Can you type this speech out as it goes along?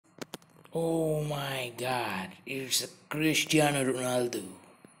Oh my god, it's a Cristiano Ronaldo.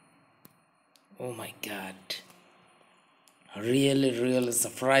 Oh my god. Really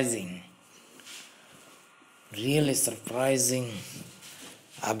surprising. Really surprising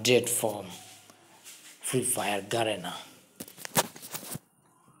update from Free Fire Garena.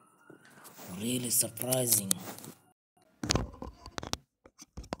 Really surprising.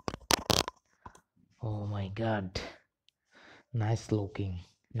 Oh my god. Nice looking.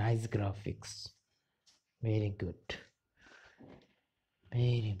 Nice graphics. Very good.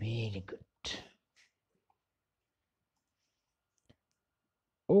 Very good.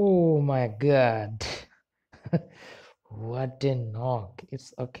 Oh my god. What a knock.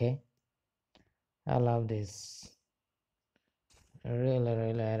 It's okay. I love this.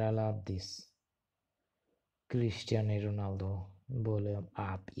 Really, I love this. Cristiano Ronaldo. Volume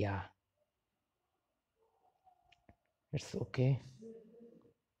up. Yeah. It's okay.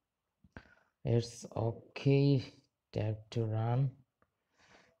 It's okay. Tap to run.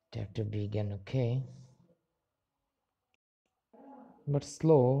 Tap to begin. Okay. But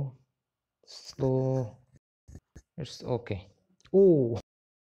slow. Slow. It's okay. Oh,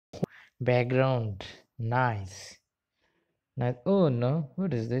 background. Nice. Nice. Oh no.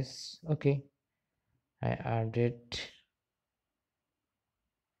 What is this? Okay. I added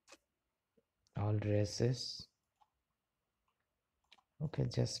all dresses. Okay,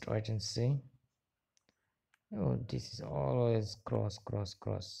 just wait and see. Oh, this is always cross.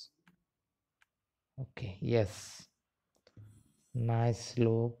 Okay, yes. Nice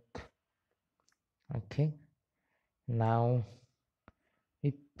look. Okay. Now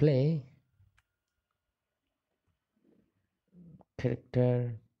we play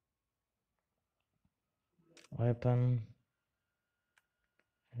character weapon.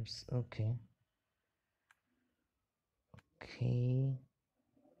 It's okay. Okay.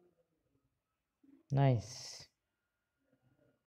 Nice.